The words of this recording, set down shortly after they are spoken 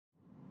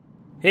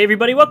Hey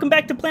everybody, welcome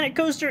back to Planet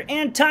Coaster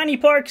and Tiny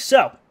Park.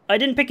 So, I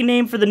didn't pick a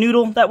name for the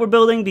noodle that we're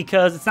building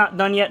because it's not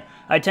done yet.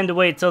 I tend to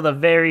wait till the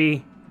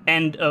very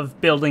end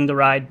of building the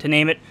ride to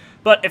name it.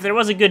 But if there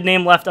was a good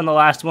name left on the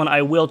last one,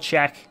 I will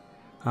check.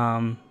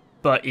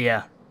 But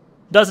yeah,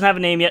 doesn't have a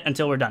name yet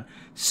until we're done.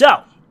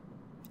 So,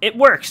 it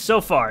works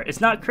so far. It's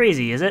not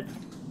crazy, is it?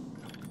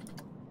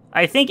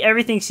 I think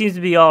everything seems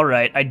to be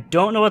alright. I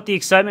don't know what the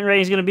excitement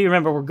rating is going to be.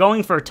 Remember, we're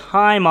going for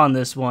time on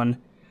this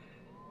one.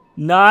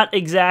 Not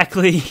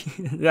exactly,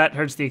 that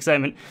hurts the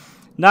excitement.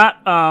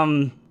 Not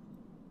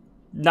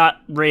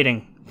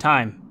rating,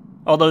 time.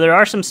 Although there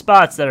are some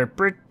spots that are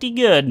pretty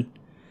good.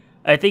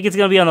 I think it's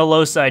going to be on the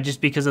low side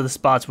just because of the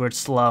spots where it's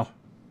slow.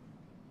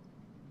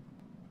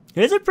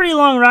 It's a pretty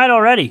long ride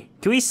already.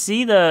 Can we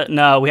see the...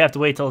 No, we have to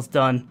wait till it's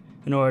done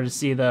in order to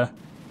see the...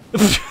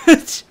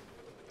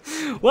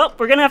 Well,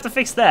 we're going to have to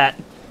fix that.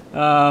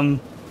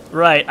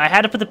 Right, I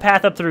had to put the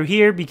path up through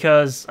here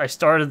because I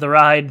started the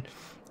ride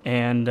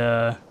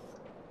and...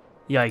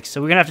 Yikes,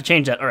 so we're gonna have to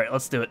change that. Alright,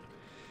 let's do it.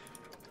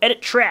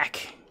 Edit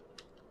track.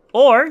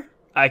 Or,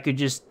 I could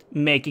just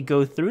make it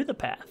go through the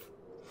path.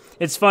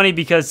 It's funny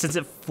because since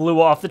it flew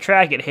off the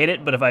track, it hit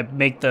it, but if I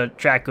make the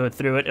track go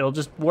through it, it'll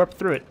just warp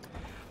through it.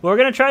 Well, we're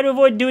gonna try to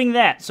avoid doing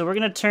that, so we're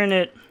gonna turn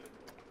it...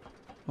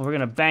 Well, we're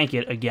gonna bank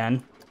it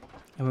again.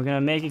 And we're gonna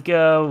make it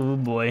go... Oh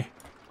boy.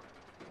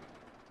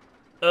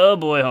 Oh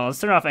boy, hold on, let's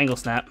turn off angle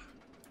snap.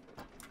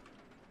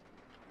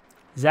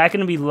 Is that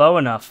gonna be low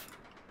enough?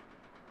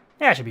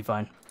 Yeah, it should be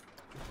fine.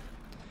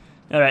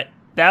 Alright,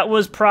 that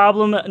was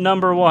problem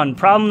number one.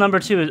 Problem number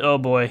two is, oh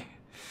boy.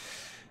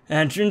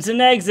 Entrance and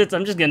exits.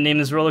 I'm just gonna name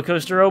this roller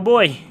coaster, oh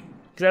boy.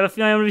 Because I have a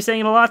feeling I'm gonna be saying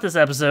it a lot this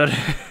episode.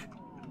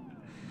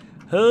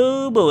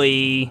 Oh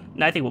boy.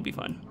 No, I think we'll be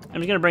fine.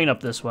 I'm just gonna bring it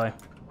up this way.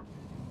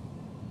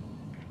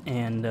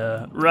 And,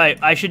 right,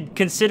 I should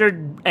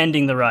consider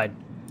ending the ride.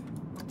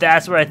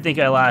 That's where I think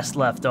I last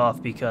left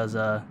off because,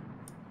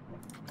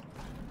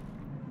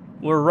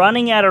 we're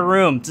running out of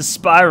room to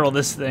spiral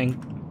this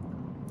thing.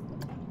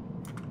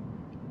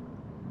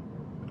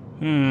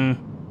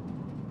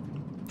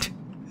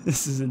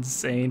 This is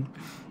insane.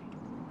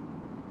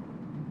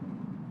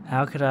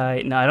 How could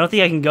I... No, I don't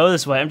think I can go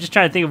this way. I'm just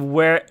trying to think of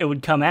where it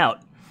would come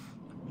out.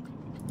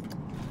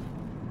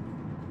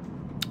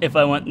 If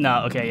I went...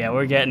 No, okay, yeah,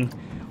 we're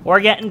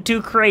getting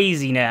too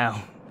crazy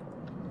now.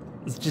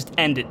 Let's just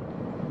end it.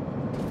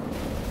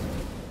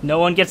 No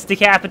one gets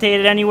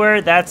decapitated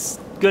anywhere. That's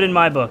good in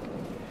my book.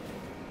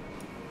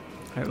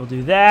 Alright, we'll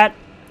do that.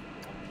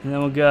 And then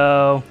we'll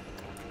go...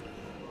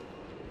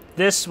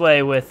 this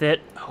way with it.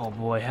 Oh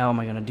boy, how am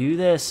I gonna do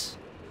this?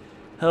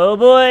 Oh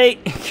boy!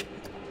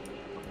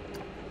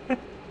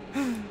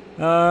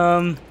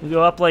 We'll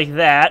go up like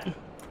that.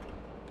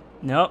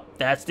 Nope,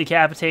 that's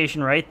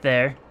decapitation right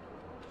there.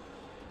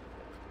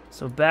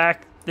 So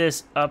back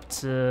this up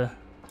to...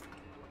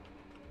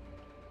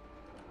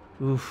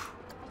 Oof.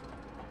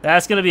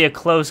 That's gonna be a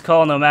close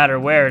call no matter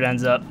where it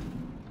ends up.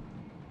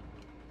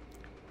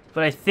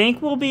 But I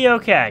think we'll be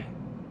okay.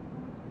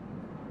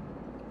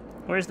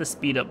 Where's the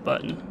speed up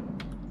button?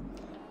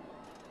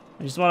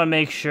 I just want to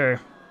make sure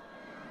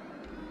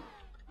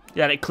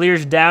that it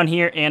clears down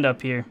here and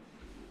up here.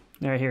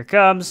 Alright, here it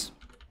comes.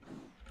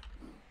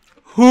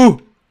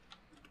 Whoo!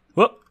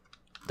 Whoop!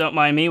 Don't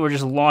mind me, we're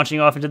just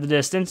launching off into the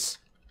distance.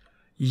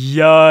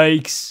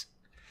 Yikes!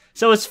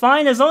 So it's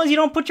fine as long as you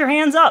don't put your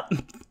hands up.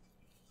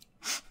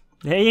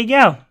 There you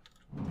go.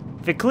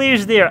 If it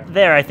clears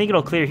there, I think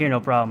it'll clear here, no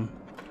problem.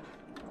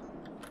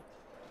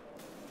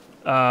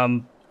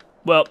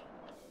 Well,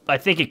 I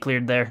think it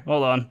cleared there.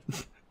 Hold on.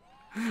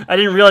 I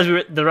didn't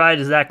realize the ride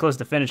is that close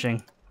to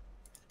finishing.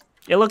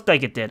 It looked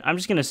like it did. I'm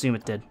just going to assume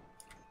it did.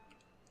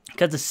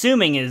 Because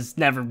assuming has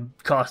never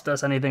cost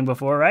us anything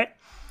before, right?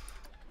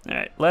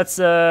 Alright, let's,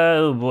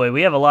 oh boy,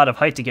 we have a lot of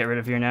height to get rid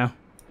of here now.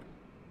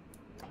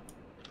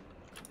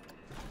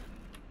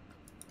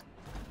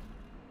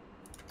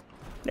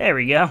 There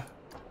we go.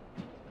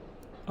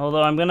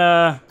 Although I'm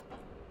not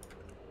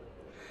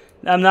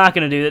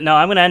going to do that. No,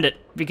 I'm going to end it.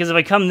 Because if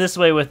I come this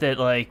way with it,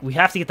 like, we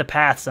have to get the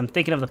paths. I'm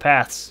thinking of the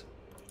paths.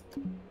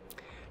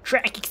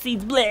 Track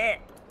exceeds bleh.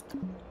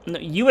 No,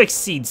 you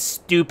exceed,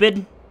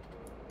 stupid.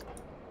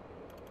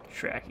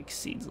 Track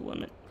exceeds the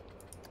limit.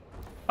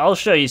 I'll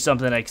show you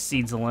something that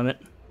exceeds the limit.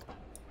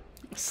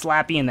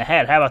 Slap you in the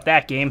head. How about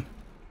that, game?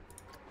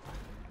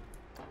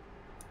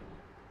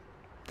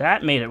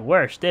 That made it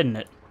worse, didn't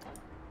it?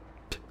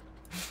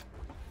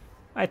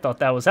 I thought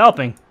that was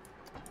helping.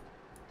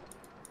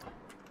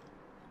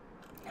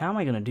 How am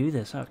I gonna do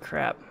this? Oh,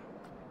 crap.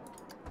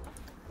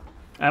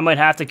 I might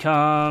have to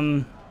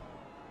come...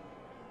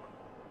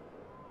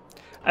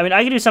 I mean,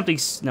 I can do something...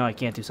 No, I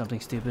can't do something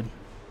stupid.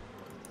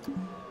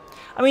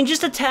 I mean,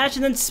 just attach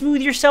and then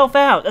smooth yourself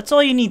out. That's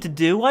all you need to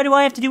do. Why do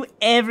I have to do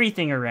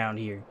everything around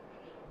here?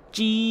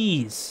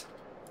 Jeez.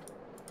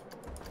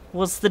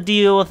 What's the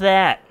deal with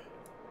that?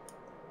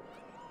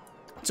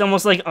 It's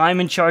almost like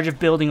I'm in charge of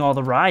building all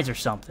the rides or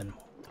something.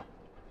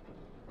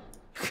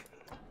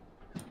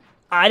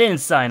 I didn't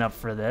sign up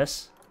for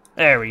this.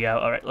 There we go.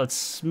 Alright, let's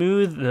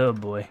smooth... Oh,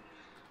 boy.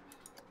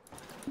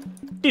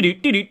 Doo-doo,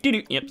 doo-doo,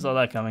 doo-doo. Yep, saw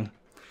that coming.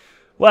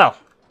 Well.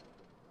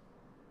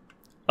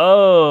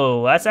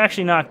 Oh, that's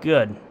actually not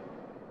good.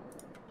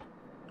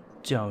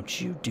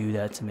 Don't you do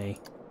that to me.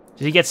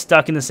 Did he get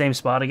stuck in the same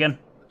spot again?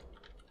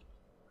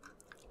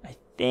 I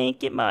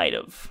think it might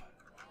have.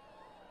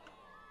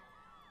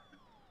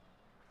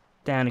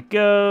 Down it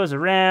goes,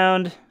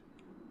 around.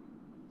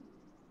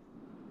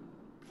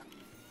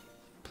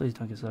 Please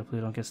don't get stuck,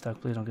 please don't get stuck,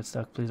 please don't get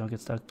stuck, please don't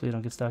get stuck, please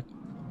don't get stuck.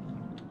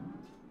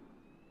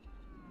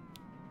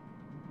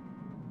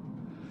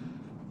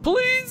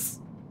 Please!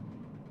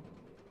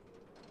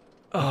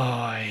 Oh,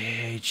 I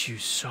hate you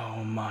so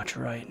much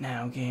right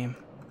now, game.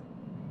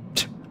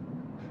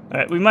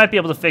 Alright, we might be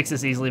able to fix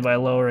this easily by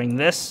lowering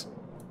this.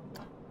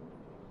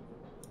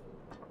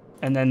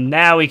 And then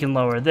now we can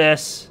lower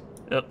this.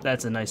 Oh,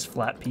 that's a nice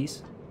flat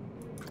piece.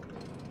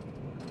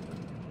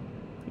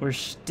 We're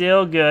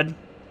still good.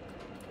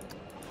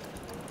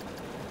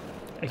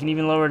 I can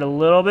even lower it a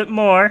little bit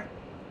more.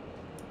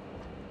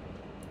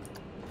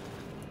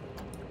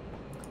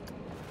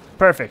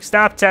 Perfect.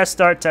 Stop test,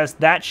 start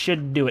test. That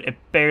should do it. It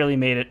barely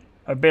made it.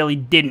 Or barely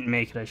didn't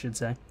make it, I should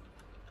say.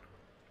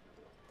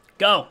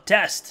 Go.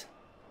 Test.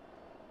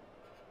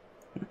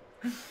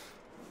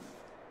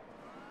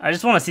 I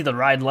just want to see the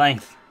ride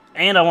length.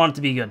 And I want it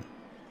to be good.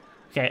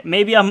 Okay,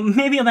 maybe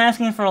I'm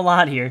asking for a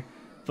lot here.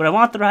 But I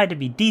want the ride to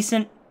be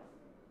decent.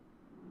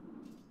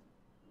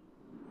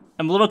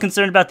 I'm a little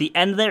concerned about the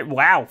end there.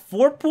 Wow,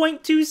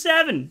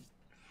 4.27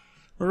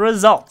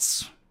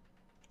 results.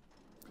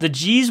 The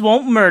G's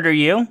won't murder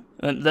you.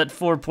 That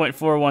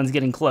 4.41 is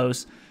getting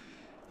close.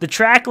 The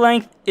track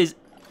length is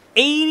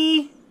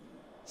 80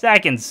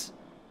 seconds.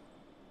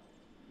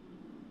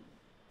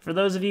 For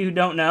those of you who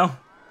don't know,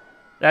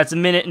 that's 1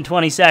 minute and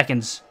 20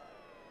 seconds.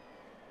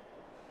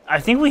 I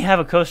think we have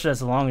a coaster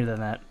that's longer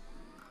than that.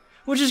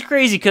 Which is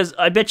crazy because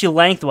I bet you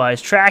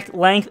lengthwise, track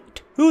length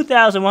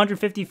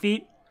 2,150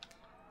 feet.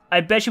 I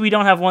bet you we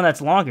don't have one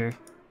that's longer.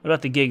 What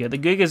about the Giga? The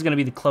Giga is going to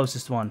be the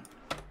closest one.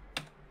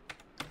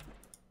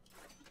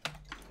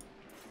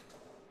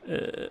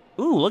 Ooh,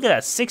 look at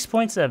that.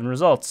 6.7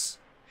 results.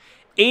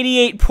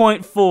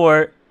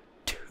 88.4.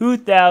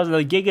 2,000.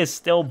 The Giga is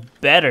still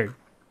better.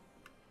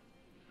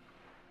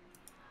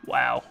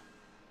 Wow.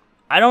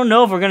 I don't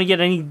know if we're going to get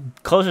any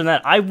closer than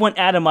that. I went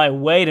out of my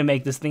way to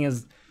make this thing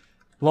as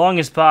long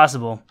as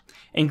possible.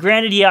 And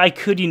granted, yeah, I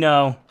could, you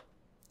know,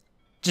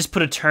 just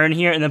put a turn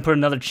here and then put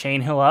another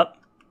chain hill up.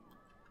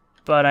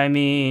 But, I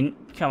mean,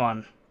 come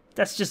on.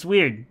 That's just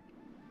weird.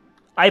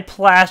 I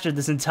plastered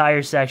this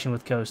entire section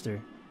with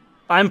coaster.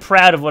 I'm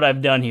proud of what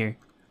I've done here.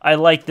 I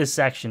like this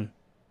section.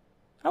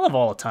 I love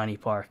all of Tiny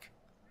Park.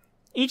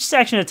 Each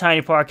section of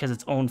Tiny Park has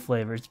its own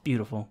flavor. It's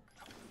beautiful.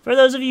 For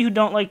those of you who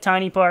don't like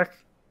Tiny Park,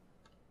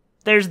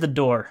 there's the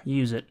door.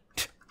 Use it.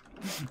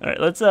 Alright,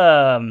 let's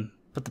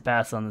put the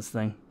paths on this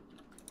thing.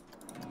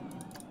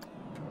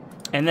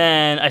 And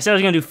then, I said I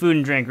was going to do food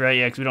and drink, right?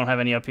 Yeah, because we don't have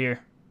any up here.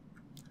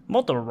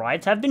 Multiple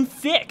rides have been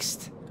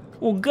fixed.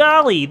 Well,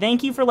 golly,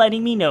 thank you for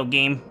letting me know,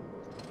 game.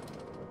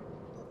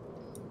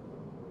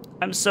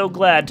 I'm so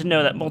glad to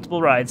know that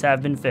multiple rides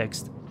have been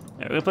fixed.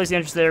 Right, we're going to place the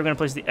entrance there. We're going to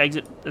place the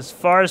exit as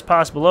far as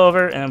possible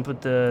over, and then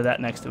put that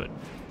next to it.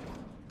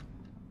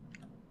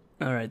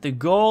 Alright, the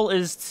goal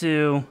is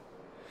to...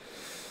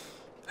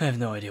 I have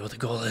no idea what the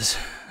goal is.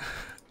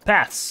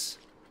 Paths.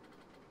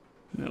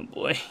 Oh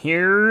boy,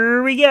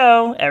 here we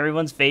go.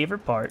 Everyone's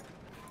favorite part.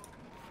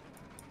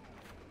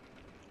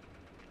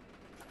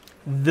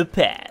 The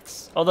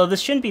paths. Although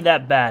this shouldn't be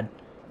that bad.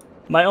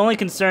 My only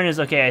concern is,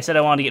 okay, I said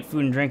I wanted to get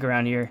food and drink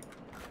around here.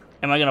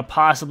 Am I going to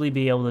possibly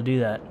be able to do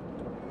that?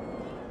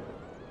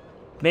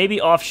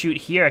 Maybe offshoot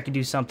here I could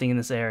do something in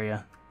this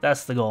area.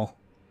 That's the goal.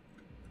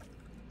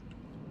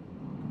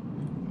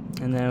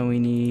 And then we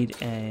need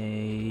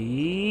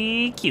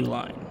a queue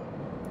line.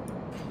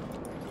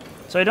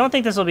 So I don't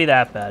think this will be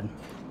that bad.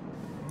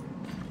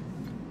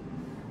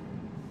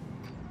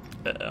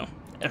 Uh-oh.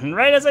 And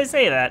right as I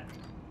say that,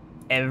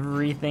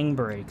 everything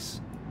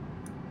breaks.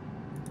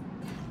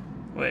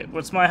 Wait,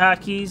 what's my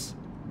hotkeys?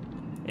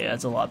 Yeah,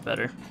 it's a lot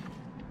better.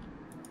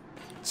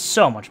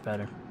 So much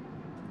better.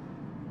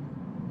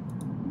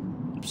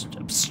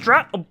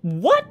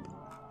 What?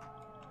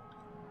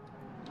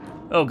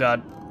 Oh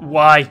god.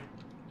 Why?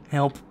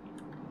 Help.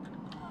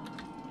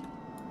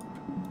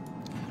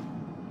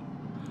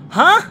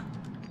 Huh?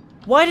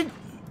 Why did...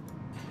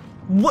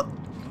 What?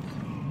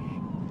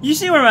 You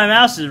see where my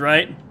mouse is,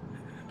 right?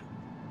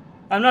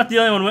 I'm not the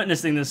only one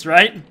witnessing this,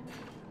 right?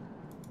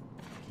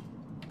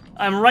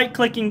 I'm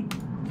right-clicking...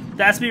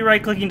 That's me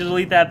right-clicking to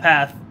delete that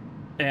path.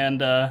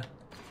 And,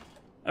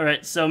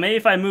 Alright, so maybe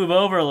if I move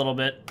over a little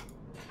bit...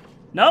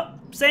 Nope,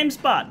 same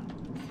spot.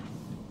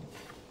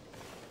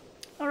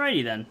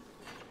 Alrighty then.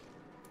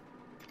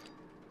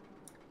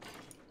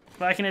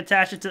 If I can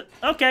attach it to...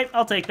 Okay,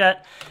 I'll take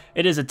that.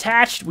 It is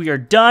attached. We are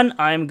done.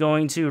 I'm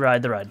going to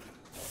ride the ride.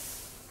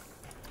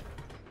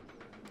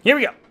 Here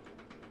we go.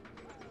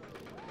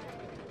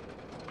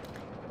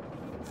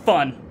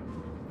 Fun.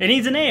 It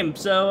needs a name,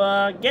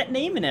 so get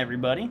naming,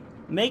 everybody.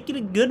 Make it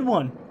a good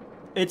one.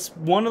 It's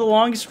one of the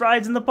longest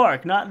rides in the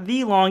park. Not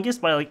the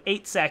longest by like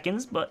 8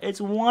 seconds, but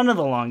it's one of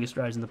the longest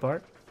rides in the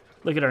park.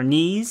 Look at our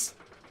knees.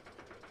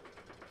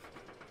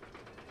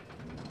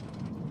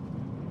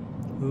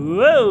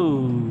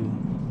 Whoa.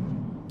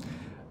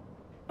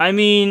 I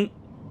mean,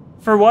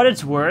 for what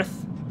it's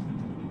worth,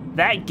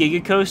 that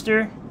Giga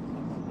Coaster,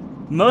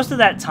 most of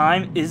that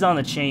time is on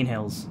the chain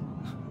hills.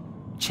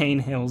 Chain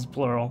hills,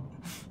 plural.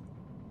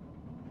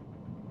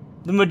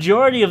 The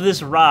majority of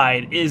this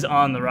ride is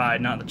on the ride,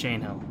 not the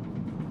chain hill.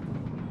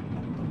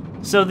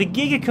 So the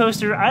Giga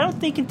Coaster, I don't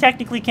think can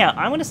technically count.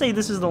 I'm going to say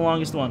this is the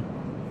longest one.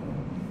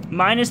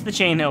 Minus the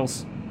chain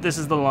hills, this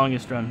is the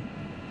longest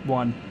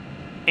one.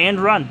 And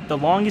run, the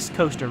longest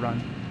coaster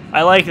run.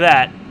 I like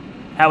that.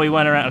 How we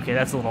went around, okay,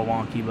 that's a little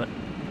wonky, but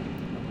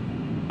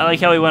I like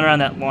how we went around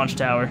that launch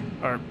tower,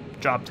 or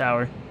drop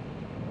tower.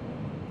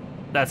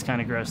 That's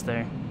kind of gross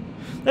there.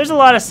 There's a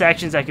lot of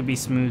sections that could be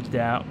smoothed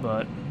out,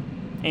 but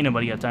ain't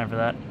nobody got time for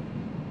that.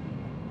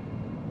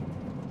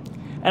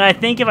 And I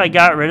think if I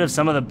got rid of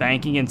some of the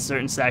banking in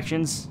certain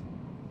sections,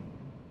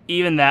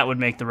 even that would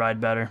make the ride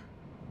better.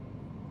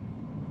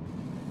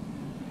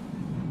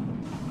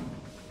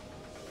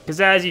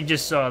 Because as you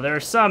just saw, there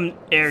are some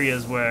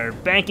areas where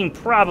banking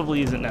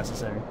probably isn't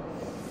necessary.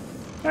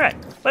 Alright,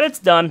 but it's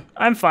done.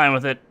 I'm fine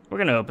with it. We're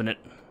going to open it.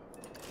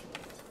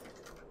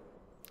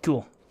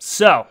 Cool.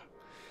 So,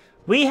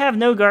 we have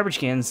no garbage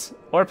cans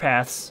or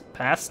paths.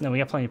 Paths? No, we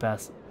got plenty of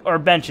paths. Or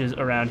benches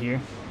around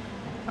here.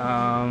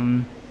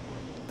 The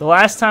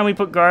last time we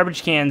put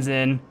garbage cans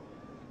in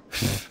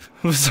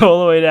was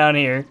all the way down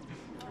here.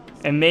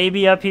 And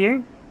maybe up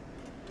here?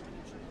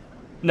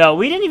 No,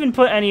 we didn't even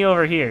put any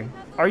over here.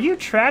 Are you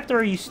trapped or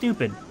are you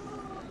stupid?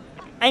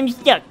 I'm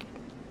stuck.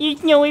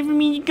 There's nowhere for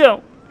me to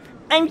go.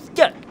 I'm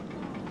stuck.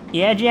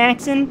 Yeah,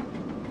 Jackson?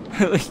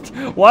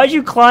 Why'd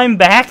you climb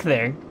back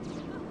there?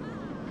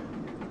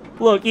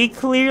 Look, he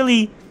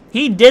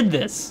did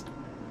this.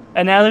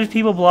 And now there's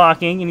people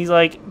blocking, and he's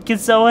like, can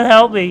someone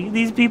help me?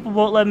 These people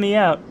won't let me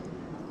out.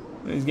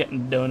 He's getting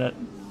a donut.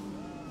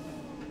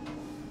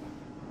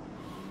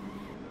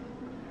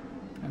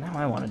 And now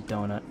I want a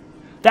donut.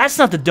 That's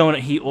not the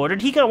donut he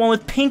ordered. He got one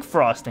with pink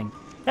frosting.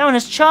 That one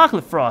has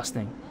chocolate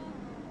frosting.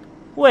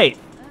 Wait.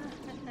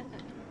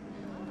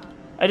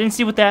 I didn't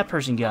see what that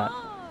person got.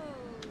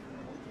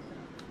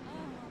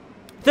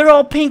 They're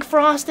all pink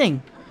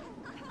frosting.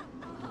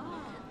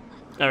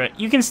 Alright,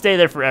 you can stay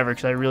there forever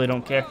because I really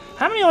don't care.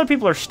 How many other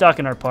people are stuck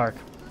in our park?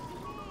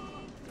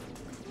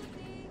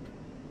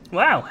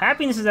 Wow,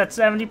 happiness is at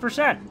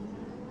 70%.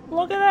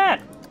 Look at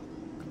that.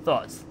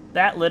 Thoughts.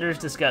 That litter is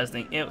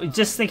disgusting.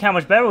 Just think how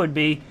much better it would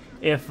be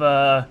if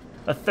a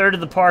third of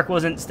the park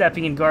wasn't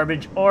stepping in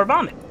garbage or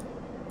vomit.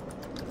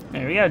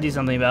 There, we gotta do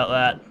something about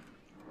that.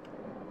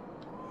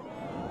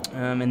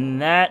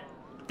 And that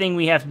thing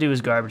we have to do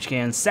is garbage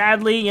cans.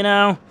 Sadly, you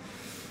know,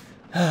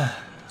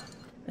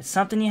 it's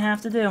something you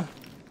have to do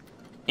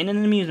in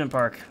an amusement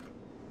park.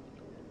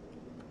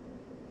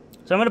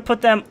 So I'm gonna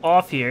put them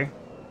off here.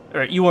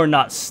 Alright, you are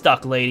not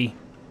stuck, lady.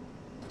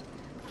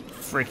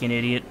 Freaking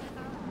idiot.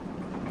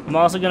 I'm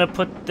also gonna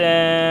put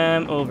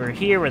them over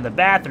here where the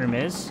bathroom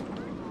is.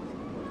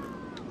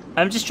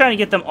 I'm just trying to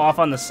get them off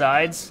on the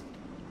sides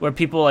where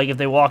people, like, if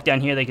they walk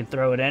down here, they can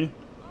throw it in.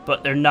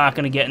 But they're not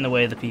gonna get in the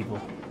way of the people.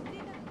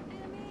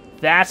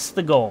 That's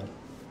the goal.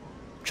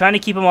 Trying to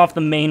keep them off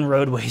the main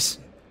roadways.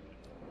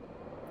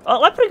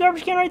 Oh, I put a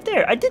garbage can right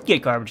there. I did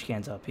get garbage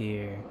cans up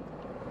here.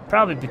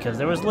 Probably because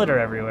there was litter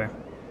everywhere.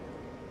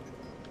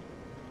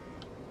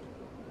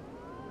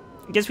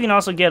 I guess we can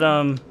also get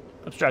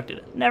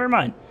obstructed. Never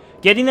mind.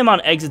 Getting them on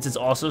exits is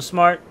also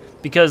smart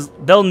because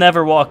they'll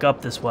never walk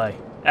up this way.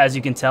 As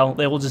you can tell,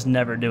 they will just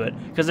never do it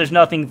because there's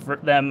nothing for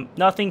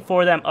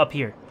them up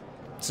here.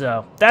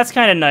 So that's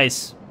kind of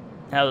nice.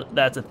 How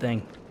that's a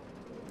thing.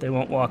 They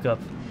won't walk up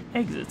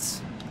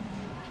exits.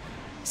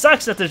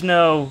 Sucks that there's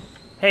no.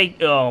 Hey,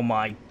 oh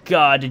my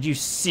God! Did you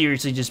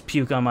seriously just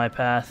puke on my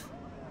path?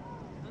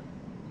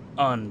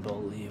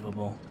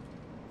 Unbelievable.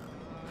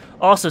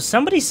 Also,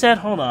 somebody said,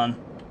 hold on.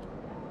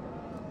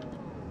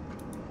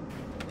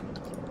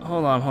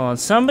 Hold on.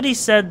 Somebody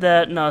said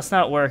that, no, it's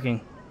not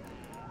working.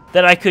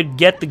 That I could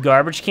get the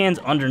garbage cans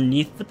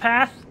underneath the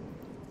path.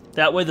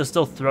 That way they'll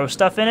still throw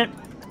stuff in it,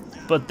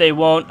 but they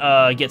won't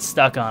get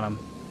stuck on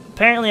them.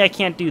 Apparently I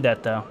can't do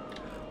that though.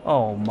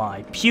 Oh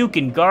my, puke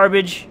and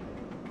garbage.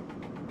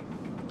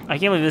 I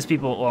can't believe this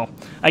people, well,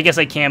 I guess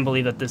I can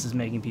believe that this is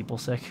making people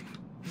sick.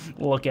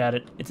 Look at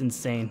it, it's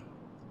insane.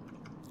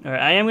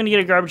 Alright, I am going to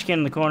get a garbage can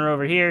in the corner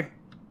over here.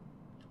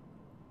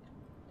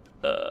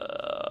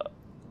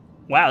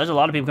 Wow, there's a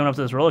lot of people coming up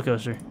to this roller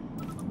coaster.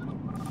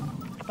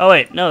 Oh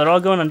wait, no, they're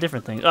all going on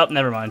different things. Oh,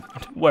 never mind.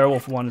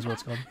 Werewolf 1 is what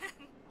it's called.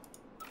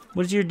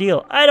 What is your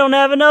deal? I don't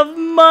have enough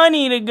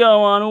money to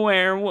go on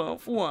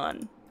Werewolf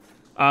 1.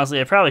 Honestly,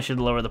 I probably should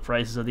lower the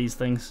prices of these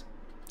things.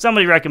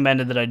 Somebody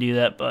recommended that I do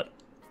that, but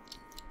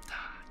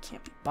I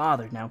can't be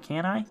bothered now,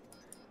 can I?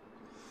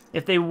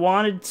 If they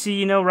wanted to,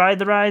 you know, ride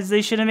the rides,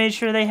 they should have made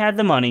sure they had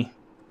the money.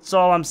 That's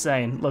all I'm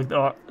saying. Look,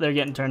 they're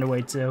getting turned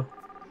away too.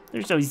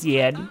 They're so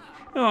sad.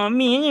 Oh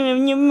man, I don't have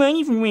no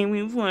money for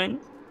Werewolf 1.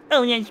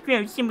 Oh, that's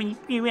gross. Somebody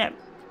threw up.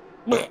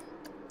 Blech.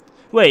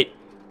 Wait,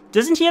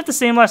 doesn't he have the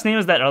same last name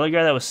as that other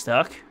guy that was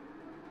stuck?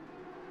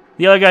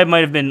 The other guy might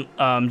have been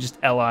just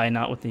L.I.,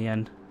 not with the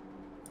end.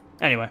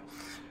 Anyway,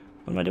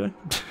 what am I doing?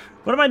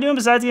 What am I doing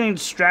besides getting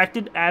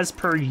distracted as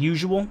per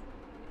usual?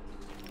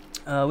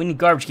 We need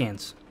garbage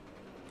cans.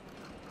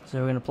 So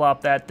we're going to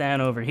plop that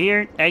down over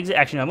here. Exit.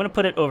 Actually, no, I'm going to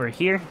put it over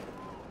here.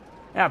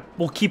 Yeah,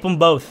 we'll keep them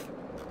both.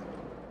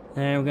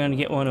 And we're going to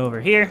get one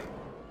over here.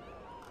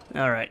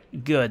 Alright,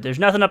 good. There's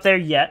nothing up there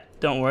yet.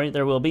 Don't worry,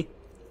 there will be.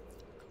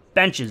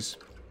 Benches.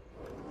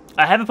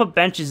 I haven't put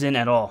benches in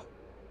at all.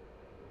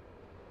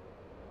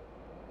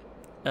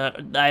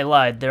 I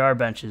lied. There are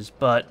benches,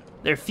 but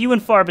they're few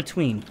and far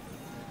between.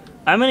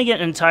 I'm going to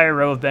get an entire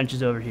row of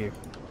benches over here.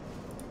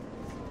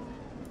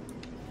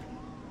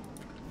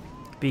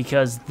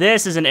 Because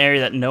this is an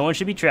area that no one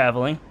should be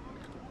traveling.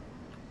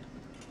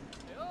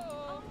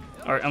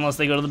 Or unless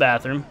they go to the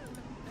bathroom.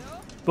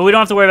 But we don't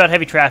have to worry about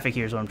heavy traffic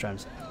here is what I'm trying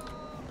to say.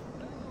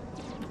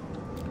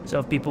 So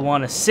if people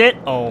want to sit,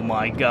 oh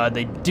my god,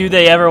 do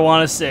they ever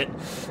want to sit?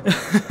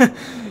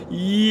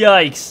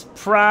 Yikes.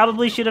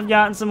 Probably should have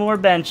gotten some more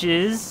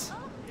benches.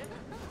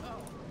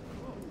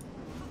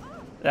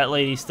 That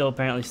lady's still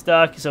apparently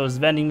stuck, so is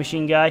the vending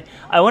machine guy.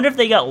 I wonder if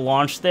they got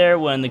launched there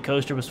when the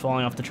coaster was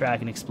falling off the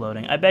track and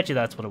exploding. I bet you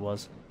that's what it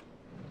was.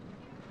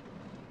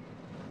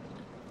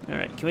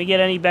 Alright, can we get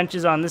any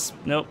benches on this?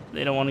 Nope,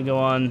 they don't want to go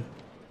on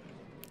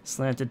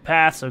slanted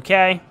paths,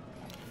 okay.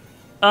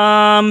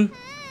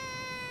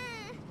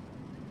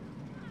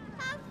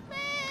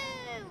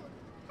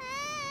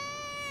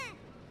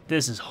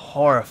 This is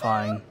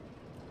horrifying.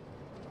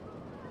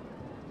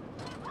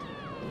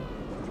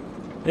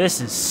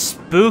 This is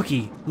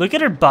spooky. Look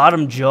at her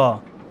bottom jaw.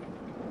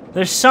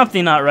 There's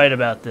something not right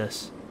about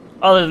this.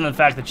 Other than the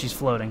fact that she's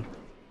floating.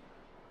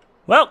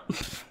 Well,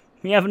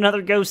 we have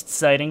another ghost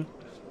sighting.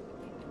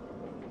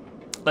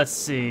 Let's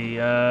see.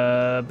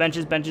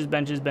 Benches, benches,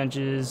 benches,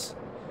 benches.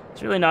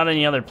 There's really not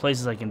any other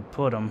places I can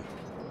put them.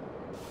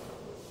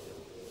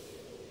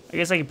 I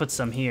guess I can put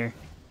some here.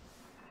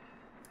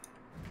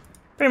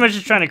 Pretty much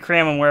just trying to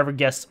cram them wherever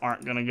guests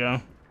aren't going to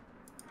go.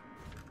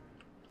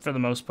 For the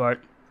most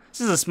part. This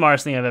is the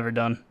smartest thing I've ever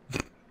done.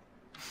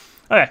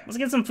 Okay, let's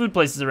get some food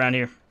places around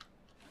here.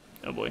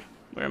 Oh boy,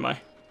 where am I?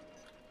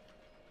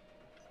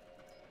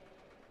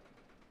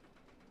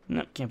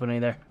 Nope, can't put any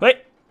there. Wait,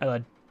 I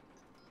lied.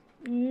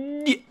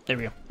 Yeah, there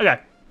we go. Okay.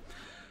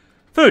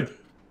 Food.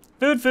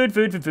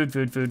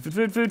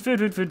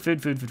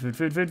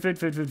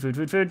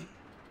 Food.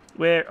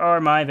 Where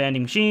are my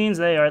vending machines?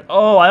 They are.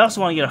 Oh, I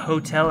also want to get a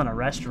hotel and a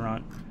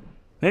restaurant.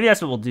 Maybe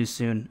that's what we'll do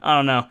soon. I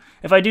don't know.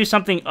 If I do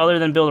something other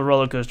than build a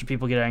roller coaster,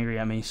 people get angry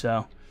at me,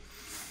 so.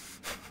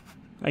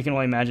 I can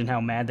only imagine how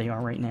mad they are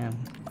right now.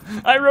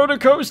 I rode a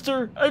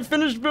coaster! I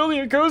finished building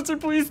a coaster!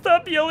 Please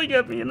stop yelling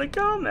at me in the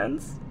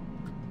comments!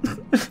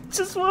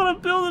 Just want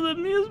to build an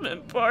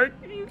amusement park.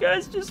 You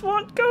guys just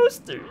want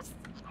coasters.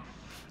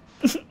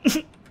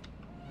 It's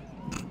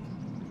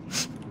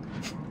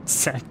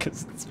sad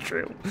because it's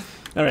true.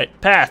 Alright,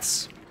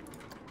 paths.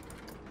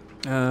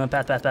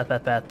 Path.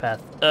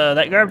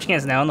 That garbage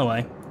can's now in the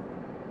way.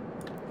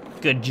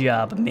 Good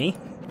job, me.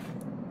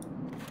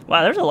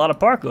 Wow, there's a lot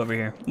of park over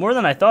here. More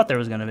than I thought there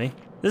was going to be.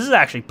 This is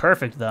actually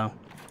perfect, though.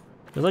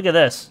 But look at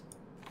this.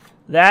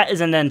 That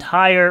is an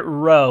entire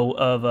row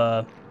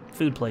of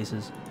food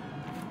places.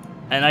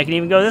 And I can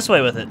even go this way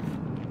with it.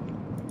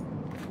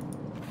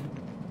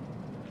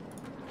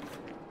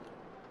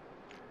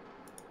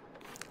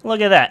 Look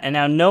at that. And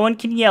now no one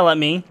can yell at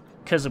me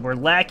because we're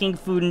lacking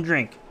food and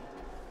drink.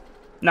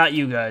 Not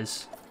you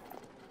guys.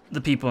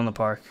 The people in the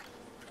park.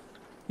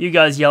 You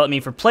guys yell at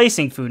me for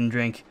placing food and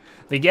drink.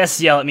 The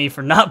guests yell at me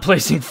for not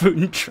placing food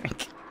and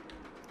drink.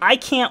 I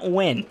can't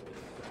win.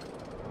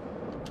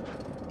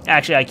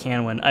 Actually, I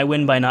can win. I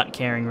win by not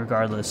caring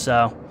regardless,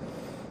 so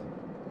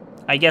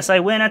I guess I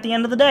win at the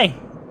end of the day.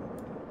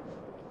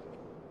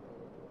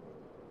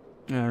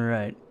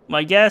 Alright. Well,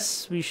 I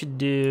guess we should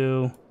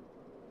do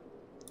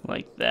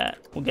like that.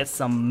 We'll get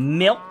some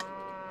milk.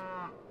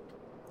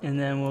 And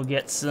then we'll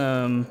get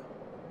some...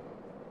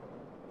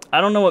 I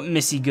don't know what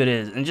Missy Good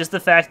is. And just the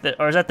fact that...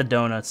 Or is that the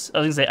donuts? I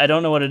was going to say, I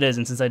don't know what it is.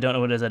 And since I don't know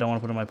what it is, I don't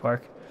want to put it in my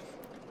park.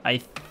 I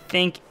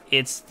think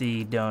it's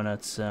the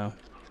donuts, so...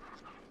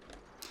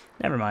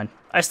 Never mind.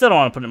 I still don't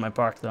want to put it in my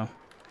park, though.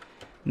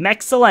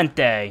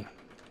 Mexcellente.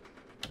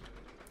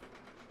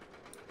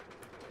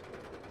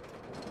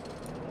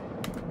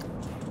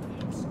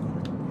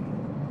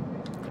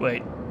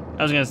 Wait.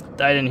 I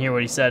didn't hear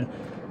what he said.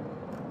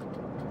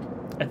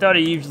 I thought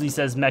he usually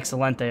says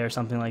Mexcellente or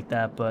something like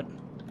that, but...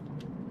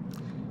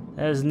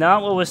 That is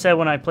not what was said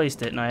when I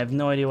placed it, and I have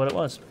no idea what it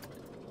was.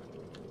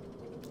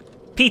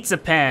 Pizza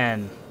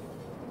pen.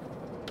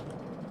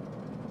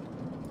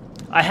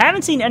 I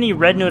haven't seen any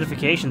red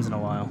notifications in a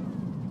while.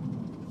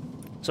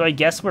 So I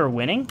guess we're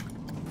winning?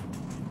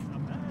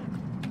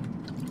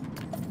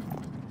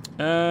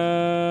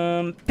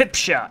 Pip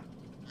shot.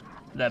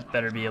 That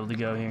better be able to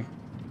go here.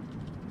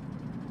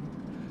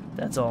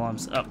 That's all I'm...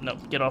 Oh, no,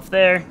 get off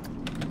there.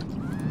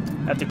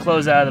 I have to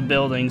close out of the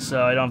building,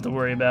 so I don't have to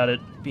worry about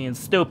it being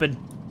stupid.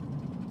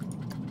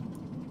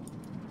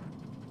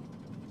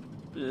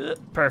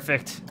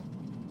 Perfect.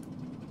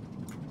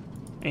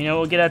 And you know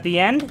what we'll get at the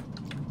end?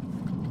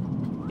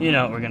 You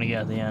know what we're gonna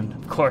get at the end.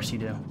 Of course you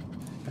do.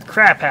 A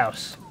crap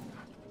house.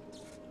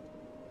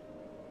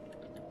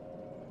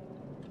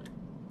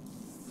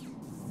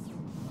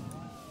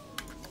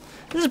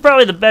 This is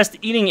probably the best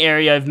eating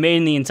area I've made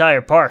in the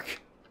entire park.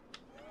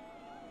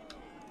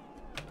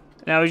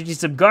 Now we just need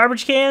some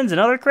garbage cans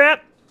and other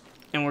crap,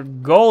 and we're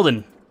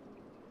golden.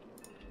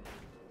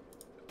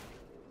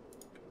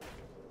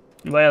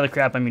 And by other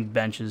crap, I mean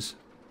benches.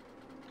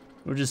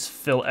 We'll just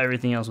fill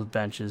everything else with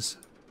benches.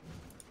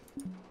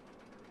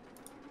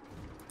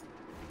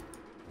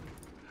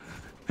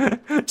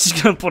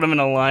 Just gonna put them in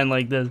a line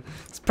like this.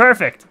 It's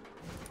perfect.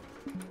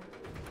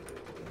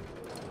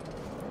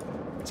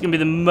 It's gonna be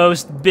the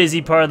most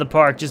busy part of the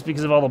park just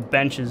because of all the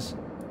benches.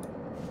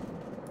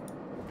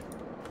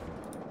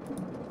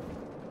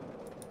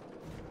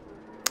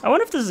 I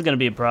wonder if this is gonna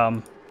be a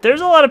problem.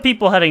 There's a lot of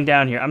people heading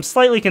down here. I'm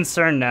slightly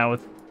concerned now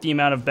with the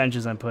amount of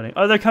benches I'm putting.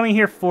 Oh, they're coming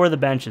here for the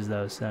benches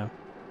though, so.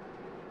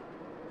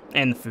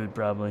 And the food,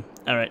 probably.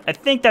 Alright, I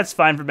think that's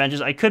fine for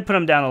benches. I could put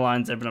them down the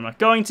lines there, but I'm not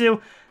going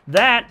to.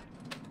 That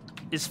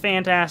is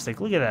fantastic.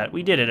 Look at that.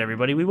 We did it,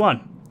 everybody. We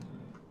won.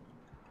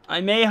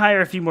 I may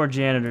hire a few more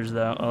janitors,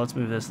 though. Oh, let's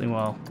move this thing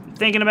while I'm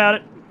thinking about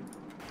it.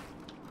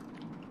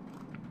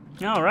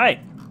 Alright.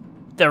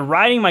 They're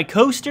riding my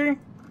coaster?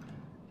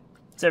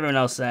 What's everyone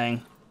else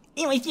saying?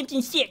 Anyway,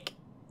 something sick.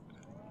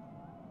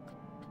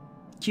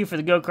 Queue for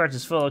the go-karts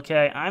is full,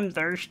 okay? I'm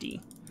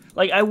thirsty.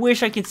 Like, I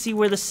wish I could see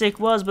where the sick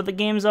was, but the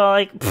game's all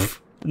like,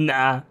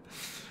 nah.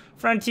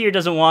 Frontier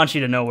doesn't want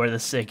you to know where the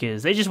sick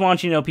is. They just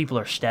want you to know people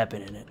are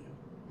stepping in it.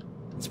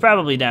 It's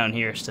probably down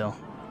here still.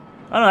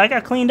 Oh no, that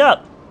got cleaned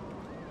up.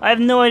 I have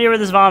no idea where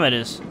this vomit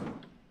is.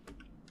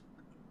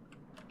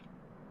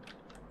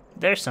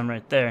 There's some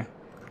right there.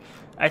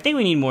 I think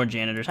we need more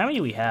janitors. How many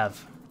do we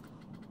have?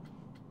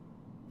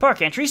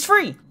 Park entry's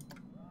free.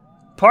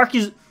 Park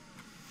is...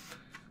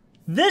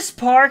 This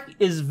park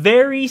is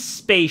very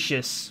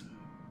spacious.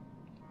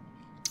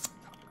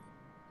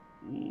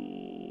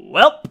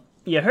 Well,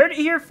 you heard it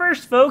here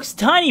first, folks.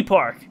 Tiny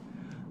Park.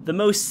 The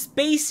most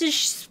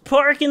spacious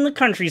park in the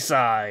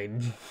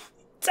countryside.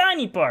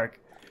 Tiny Park.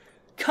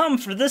 Come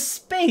for the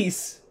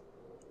space.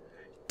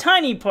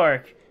 Tiny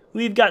Park.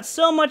 We've got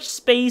so much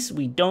space,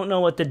 we don't know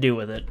what to do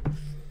with it.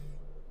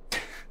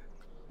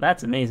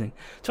 That's amazing.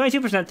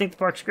 22% think the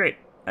park's great.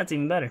 That's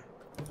even better.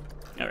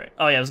 Alright.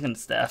 Oh yeah, I was gonna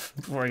staff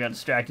before I got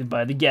distracted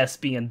by the guests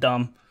being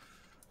dumb.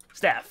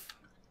 Staff.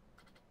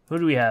 Who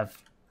do we have?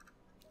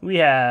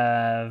 We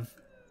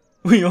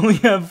only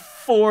have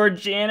 4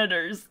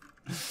 janitors.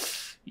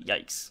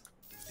 Yikes.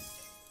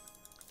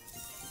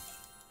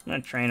 I'm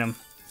gonna train them.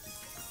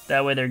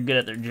 That way they're good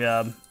at their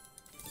job.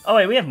 Oh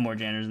wait, we have more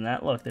janitors than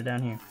that. Look, they're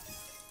down here.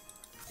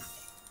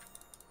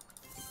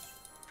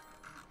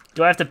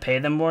 Do I have to pay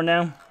them more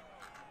now?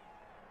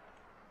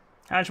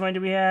 How much money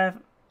do we have?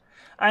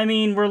 I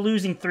mean, we're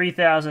losing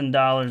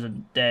 $3,000 a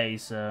day,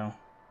 so...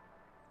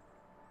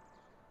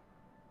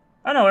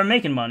 Oh no, we're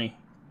making money.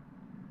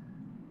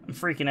 I'm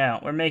freaking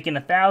out. We're making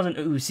 1,000.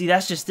 Ooh, see,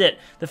 that's just it.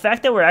 The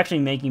fact that we're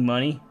actually making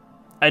money,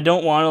 I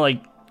don't want to,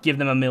 like, give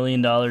them $1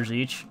 million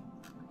each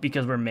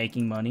because we're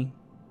making money.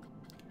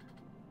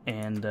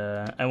 And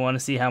I want to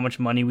see how much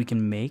money we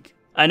can make.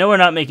 I know we're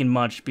not making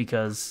much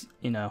because,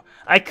 you know,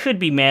 I could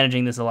be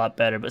managing this a lot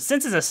better, but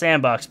since it's a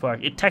sandbox park,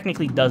 it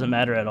technically doesn't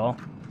matter at all.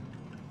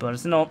 But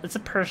it's a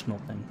personal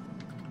thing.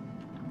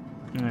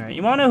 Alright,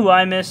 you want to know who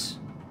I miss?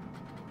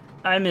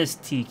 I miss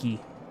Tiki,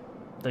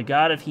 the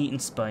god of heat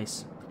and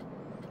spice.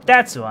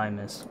 That's who I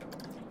miss.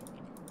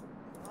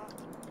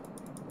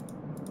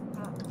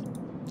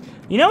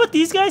 You know what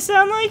these guys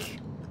sound like?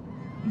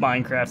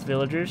 Minecraft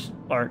villagers,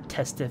 or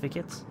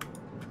testificates.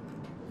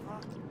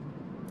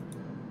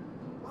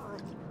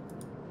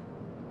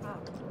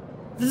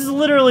 This is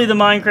literally the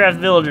Minecraft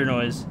villager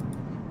noise.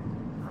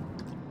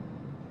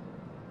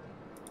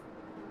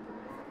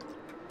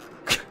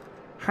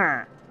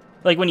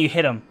 Like when you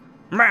hit them.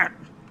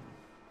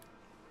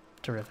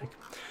 Terrific.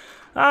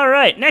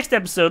 Alright, next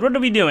episode, what are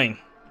we doing?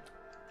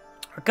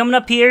 We're coming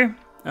up here.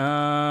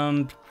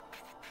 I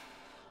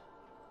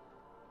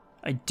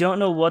don't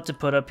know what to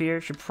put up here.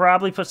 Should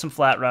probably put some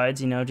flat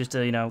rides, you know, just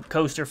a, you know,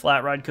 coaster,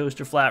 flat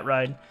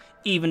ride,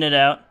 even it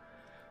out.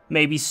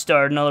 Maybe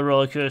start another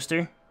roller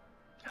coaster.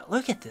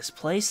 Look at this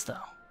place,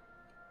 though.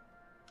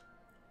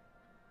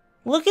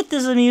 Look at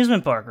this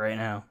amusement park right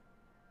now.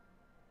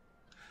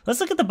 Let's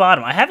look at the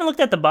bottom. I haven't looked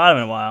at the bottom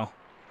in a while.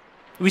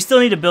 We still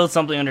need to build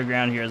something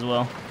underground here as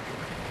well.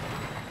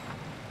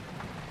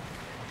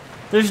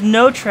 There's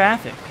no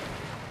traffic.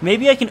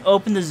 Maybe I can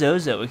open the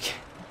Zozo again.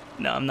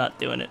 No, I'm not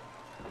doing it.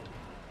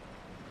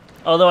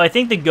 Although I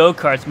think the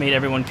go-karts made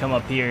everyone come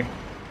up here.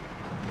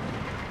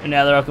 And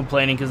now they're all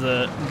complaining because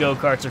the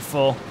go-karts are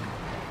full.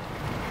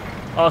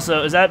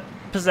 Also, is that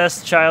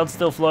possessed child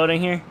still floating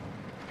here?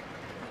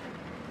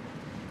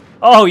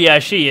 Oh, yeah,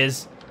 she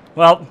is.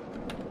 Well,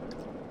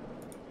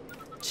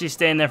 she's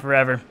staying there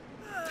forever.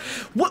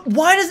 What?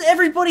 Why does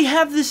everybody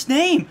have this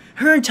name?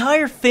 Her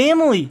entire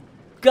family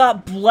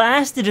got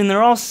blasted and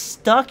they're all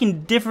stuck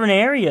in different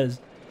areas.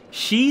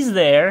 She's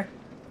there.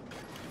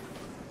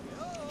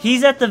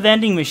 He's at the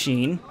vending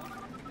machine.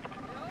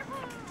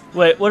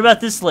 Wait, what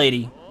about this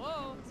lady?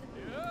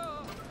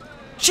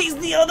 She's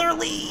the other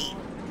lead.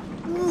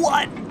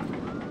 What?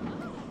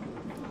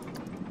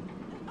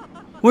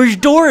 Where's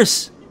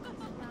Doris?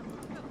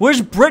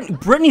 Where's Brittany?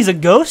 Brittany's a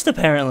ghost,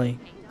 apparently.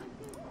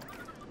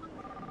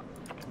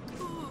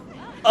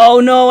 Oh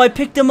no, I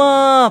picked him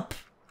up.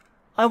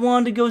 I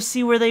wanted to go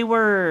see where they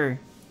were.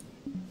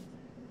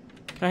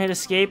 Can I hit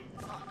escape?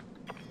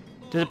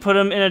 Does it put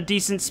them in a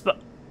decent spot?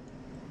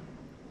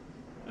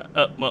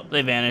 Oh, well,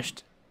 they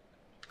vanished.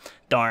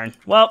 Darn.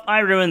 Well, I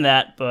ruined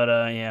that, but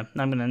yeah,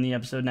 I'm gonna end the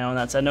episode now on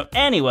that side note.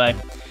 Anyway,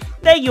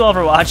 thank you all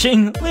for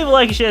watching. Leave a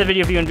like and share the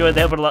video if you enjoyed.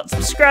 That helped a lot.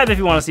 Subscribe if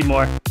you want to see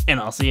more, and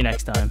I'll see you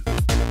next time.